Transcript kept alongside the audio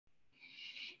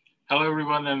Hello,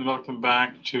 everyone, and welcome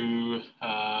back to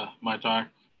my talk.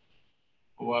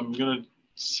 What I'm going to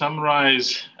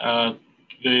summarize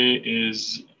today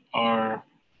is our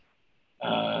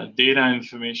data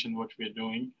information, what we are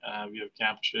doing. We have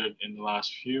captured in the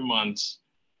last few months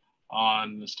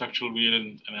on structural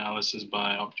variant analysis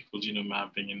by optical genome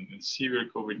mapping in severe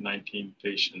COVID-19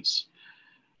 patients.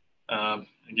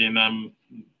 Again, I'm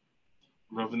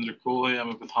Kolhe. I'm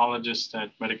a pathologist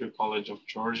at Medical College of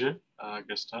Georgia,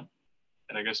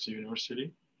 Augusta University.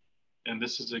 And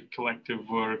this is a collective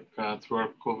work through our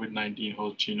COVID-19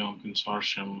 whole genome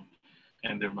consortium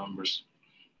and their members.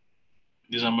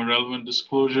 These are my relevant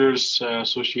disclosures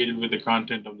associated with the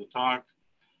content of the talk.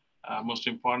 Most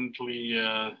importantly,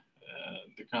 the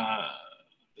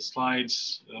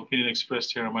slides, the opinion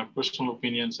expressed here are my personal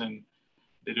opinions, and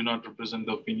they do not represent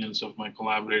the opinions of my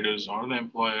collaborators or the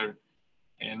employer.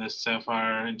 And the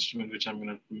Saphyr instrument, which I'm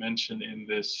going to mention in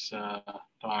this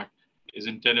talk, is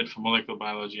intended for molecular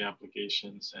biology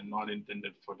applications and not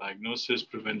intended for diagnosis,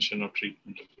 prevention, or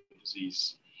treatment of the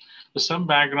disease. So some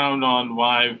background on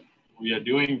why we are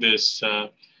doing this,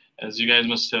 as you guys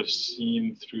must have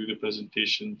seen through the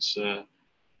presentations, not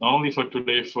only for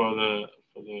today, for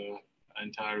the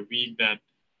entire week, that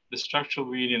the structural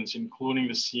variants, including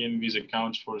the CNVs,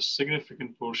 accounts for a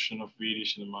significant portion of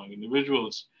variation among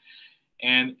individuals.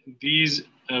 And these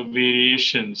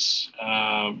variations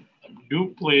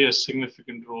do play a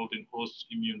significant role in host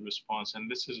immune response, and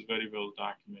this is very well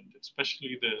documented,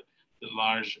 especially the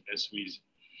large SVs.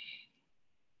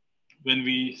 When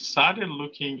we started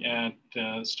looking at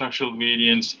structural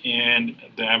variants and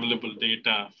the available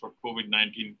data for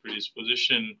COVID-19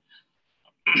 predisposition,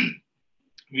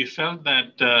 we felt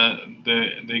that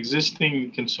the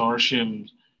existing consortiums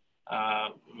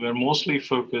were mostly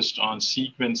focused on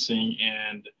sequencing,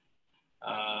 and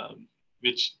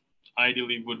which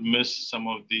ideally would miss some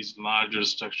of these larger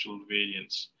structural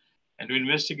variants. And to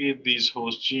investigate these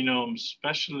host genomes,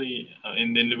 especially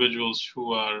in the individuals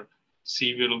who are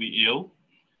severely ill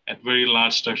at very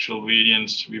large structural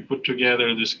variants, we put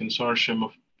together this consortium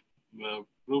of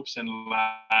groups and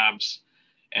labs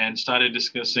and started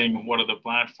discussing what are the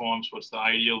platforms, what's the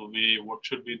ideal way, what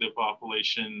should be the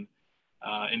population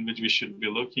in which we should be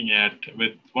looking at.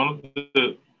 With one of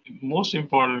the most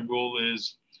important goal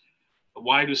is,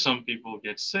 why do some people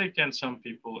get sick and some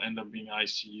people end up being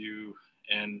ICU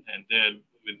and dead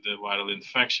with the viral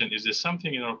infection? Is there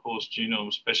something in our host genome,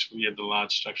 especially at the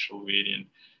large structural variant,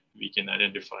 we can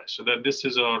identify? So that this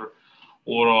is our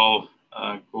overall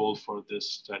goal for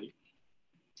this study.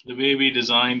 The way we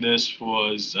designed this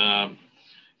was,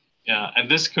 at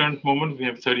this current moment, we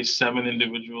have 37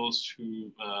 individuals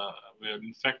who were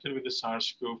infected with the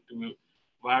SARS-CoV-2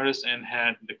 virus and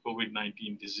had the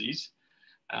COVID-19 disease.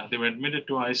 They were admitted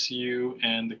to ICU,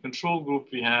 and the control group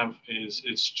we have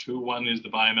is two. One is the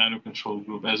bio control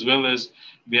group, as well as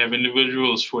we have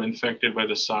individuals who are infected by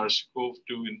the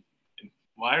SARS-CoV-2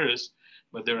 virus,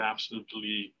 but they're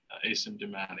absolutely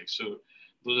asymptomatic. So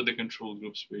those are the control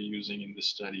groups we're using in this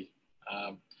study.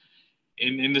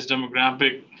 In this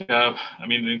demographic, the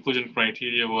inclusion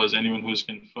criteria was anyone who is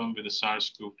confirmed with a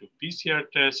SARS-CoV-2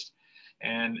 PCR test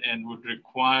and would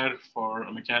require for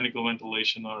a mechanical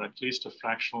ventilation or at least a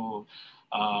fractional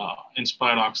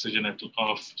inspired oxygen of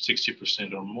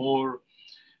 60% or more.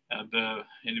 The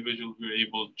individual we were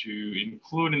able to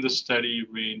include in the study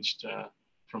ranged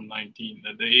from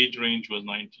the age range was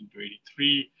 19 to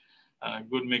 83.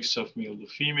 Good mix of male to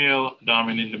female,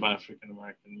 dominated by African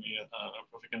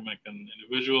American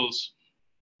individuals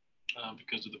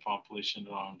because of the population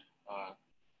around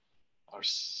our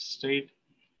state.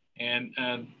 And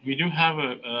we do have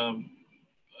a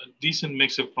decent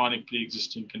mix of chronic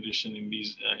pre-existing condition in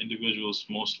these individuals,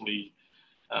 mostly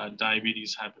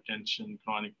diabetes, hypertension,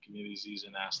 chronic kidney disease,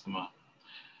 and asthma.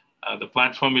 The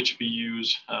platform which we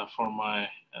use for my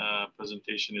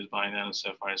presentation is Bionano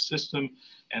Saphyr system,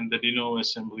 and the de novo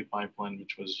assembly pipeline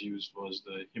which was used was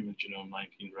the Human Genome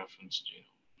 19 reference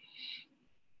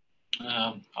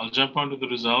genome. I'll jump onto the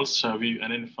results. We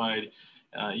identified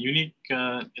unique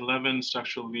 11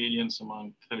 structural variants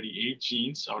among 38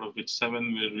 genes, out of which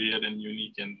 7 were rare and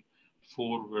unique, and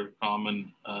 4 were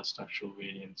common structural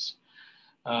variants.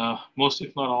 Most,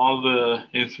 if not all, the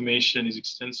information is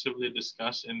extensively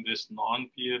discussed in this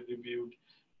non-peer-reviewed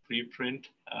preprint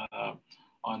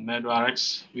on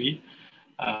medRxV.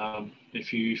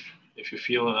 If you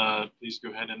feel, please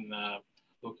go ahead and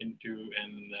look into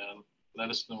and let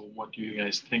us know what you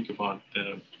guys think about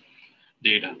the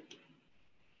data.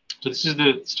 So this is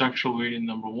the structural variant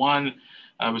number 1,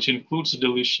 which includes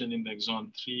deletion in the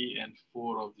exon 3 and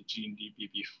 4 of the gene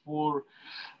DPP4.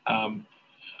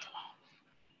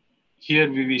 here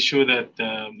we show that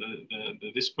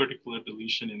this particular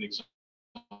deletion in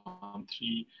exon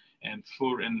 3 and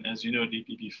 4, and as you know,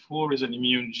 DPP4 is an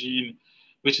immune gene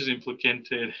which is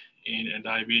implicated in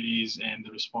diabetes and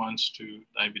the response to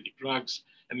diabetic drugs.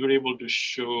 And we're able to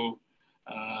show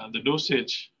the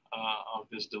dosage of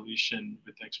this deletion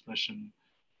with expression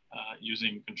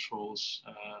using control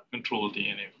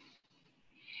DNA.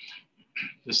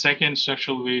 The second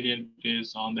structural variant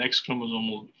is on the X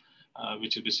chromosomal,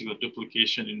 which is basically a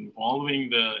duplication involving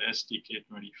the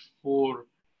STK24.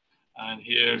 And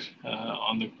here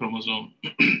on the chromosome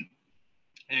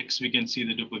X, we can see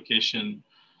the duplication.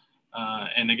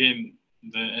 And again,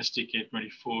 the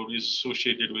STK24 is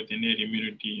associated with innate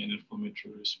immunity and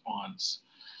inflammatory response.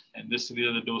 And these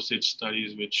are the dosage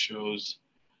studies which shows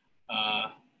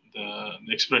the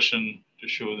expression to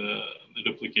show the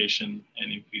duplication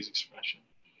and increased expression.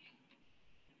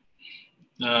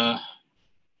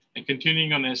 And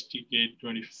continuing on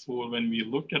STK24, when we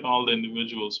looked at all the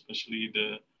individuals, especially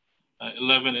the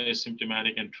 11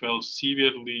 asymptomatic and 12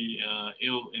 severely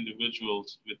ill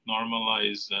individuals with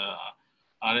normalized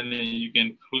RNA, you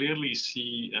can clearly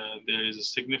see there is a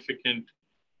significant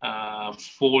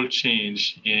fold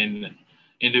change in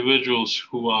individuals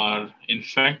who are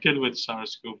infected with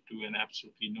SARS-CoV-2 and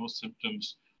absolutely no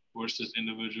symptoms versus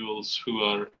individuals who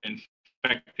are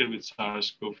infected with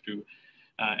SARS-CoV-2,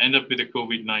 end up with a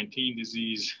COVID-19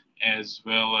 disease, as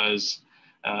well as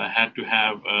had to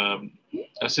have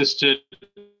assisted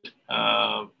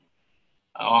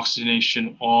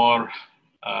oxygenation or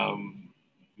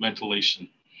ventilation.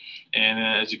 And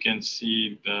as you can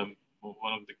see,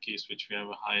 one of the cases which we have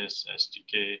a highest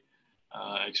STK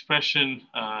expression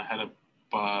had a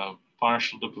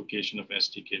partial duplication of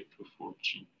STK24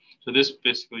 gene. So this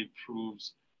basically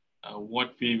proves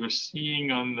what we were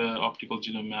seeing on the optical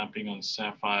genome mapping on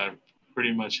Saphyr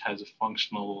pretty much has a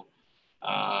functional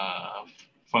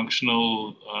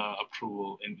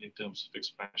approval in terms of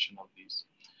expression of these.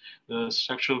 The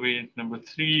structural variant number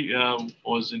 3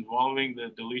 was involving the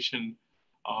deletion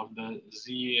of the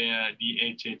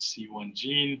ZDHHC1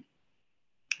 gene.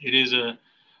 It is a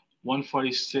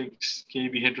 146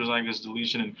 kb heterozygous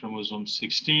deletion in chromosome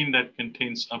 16 that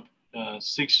contains up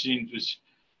 6 genes, which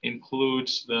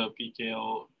includes the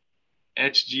PKL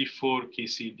HG4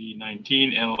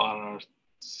 KCD19,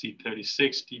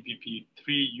 LRRC36,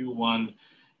 TPP3U1,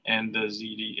 and the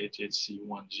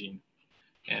ZDHHC1 gene.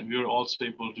 And we were also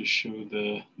able to show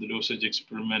the dosage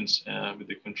experiments with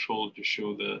the control to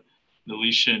show the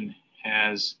deletion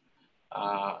has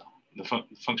the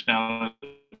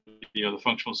functionality or the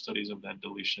functional studies of that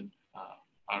deletion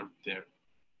are there.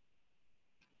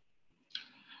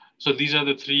 So these are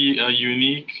the 3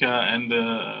 unique and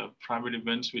the private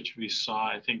events which we saw,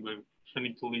 I think, were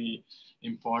clinically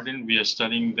important. We are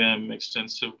studying them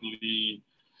extensively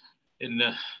in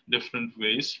different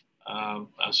ways.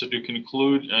 So to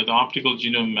conclude, the optical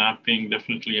genome mapping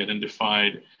definitely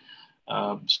identified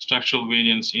structural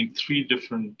variants in 3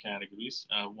 different categories.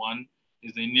 One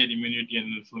is the innate immunity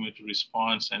and inflammatory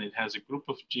response, and it has a group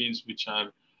of genes which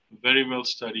are very well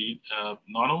studied,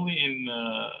 not only in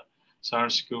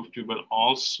SARS-CoV-2, but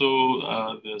also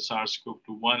the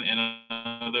SARS-CoV-2 and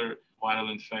another viral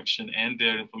infection and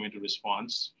their inflammatory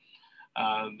response.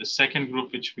 The second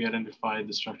group which we identified,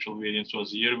 the structural variants,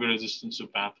 was airway resistance to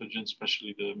pathogens,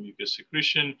 especially the mucus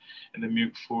secretion, and the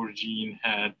MUC4 gene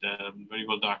had very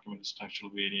well documented structural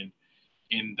variant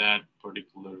in that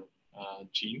particular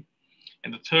gene.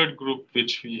 And the third group,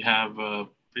 which we have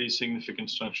pretty significant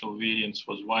structural variants,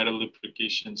 was viral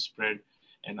replication, spread,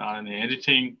 and RNA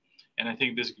editing. And I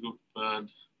think this group,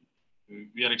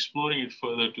 we are exploring it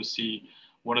further to see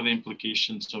what are the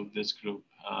implications of this group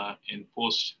in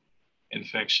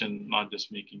post-infection, not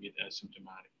just making it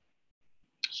asymptomatic.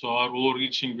 So our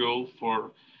overreaching goal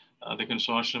for the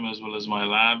consortium as well as my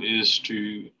lab is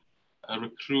to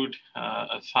recruit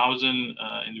 1,000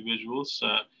 individuals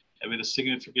with a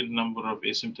significant number of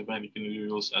asymptomatic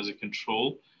individuals as a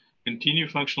control, continue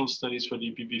functional studies for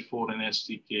DPP4 and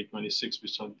STK26. We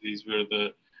saw these were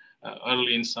the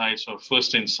early insights or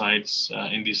first insights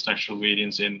in these structural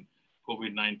variants in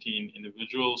COVID-19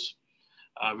 individuals.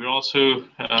 We're also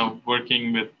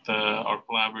working with our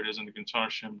collaborators in the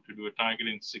consortium to do a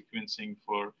targeted sequencing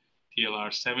for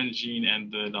TLR7 gene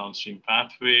and the downstream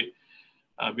pathway.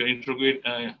 We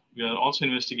are also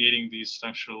investigating these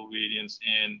structural variants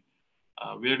and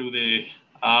where do they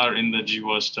are in the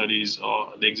GWAS studies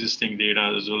or the existing data,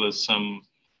 as well as some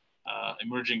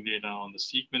emerging data on the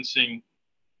sequencing.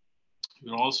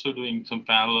 We're also doing some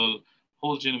parallel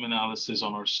whole genome analysis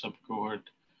on our subcohort.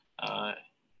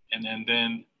 And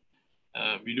then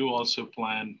We do also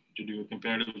plan to do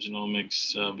comparative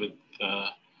genomics with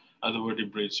other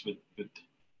vertebrates with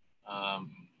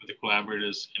the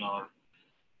collaborators in our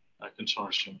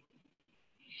consortium.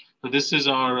 So this is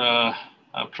our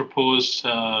proposed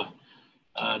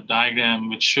diagram,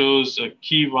 which shows a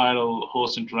key vital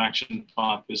host interaction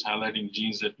pathways highlighting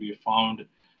genes that we found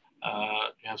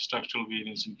have structural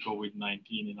variants in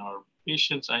COVID-19 in our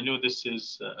patients. I know this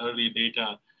is early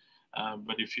data,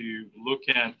 but if you look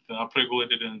at the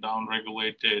upregulated and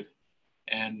downregulated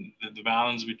and the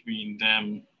balance between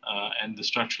them and the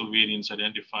structural variants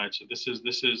identified. So this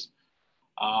is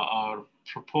our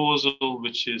proposal,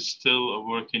 which is still a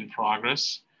work in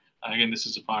progress. Again, this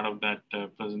is a part of that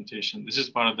presentation. This is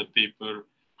part of the paper,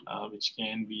 which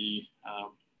can be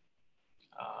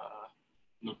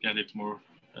looked at it more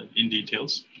in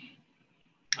details.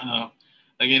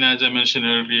 Again, as I mentioned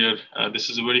earlier, this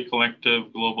is a very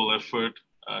collective global effort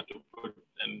to put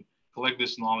and collect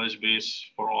this knowledge base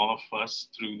for all of us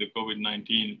through the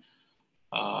COVID-19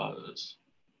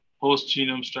 host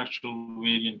genome structural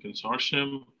variant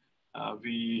consortium.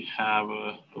 We have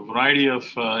a variety of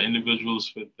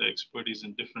individuals with expertise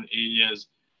in different areas,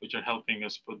 which are helping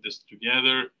us put this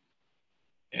together.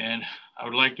 And I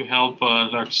would like to help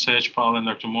Dr. Sejpal and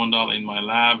Dr. Mondal in my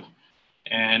lab,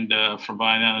 and from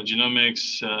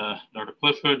Bionanogenomics, Dr.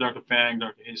 Clifford, Dr. Pang,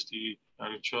 Dr. Hasty,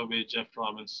 Dr. Chobe, Jeff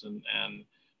Robinson, and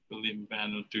William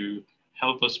Bano to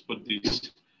help us put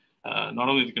these, not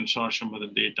only the consortium, but the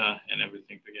data and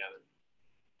everything together.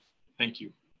 Thank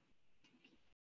you.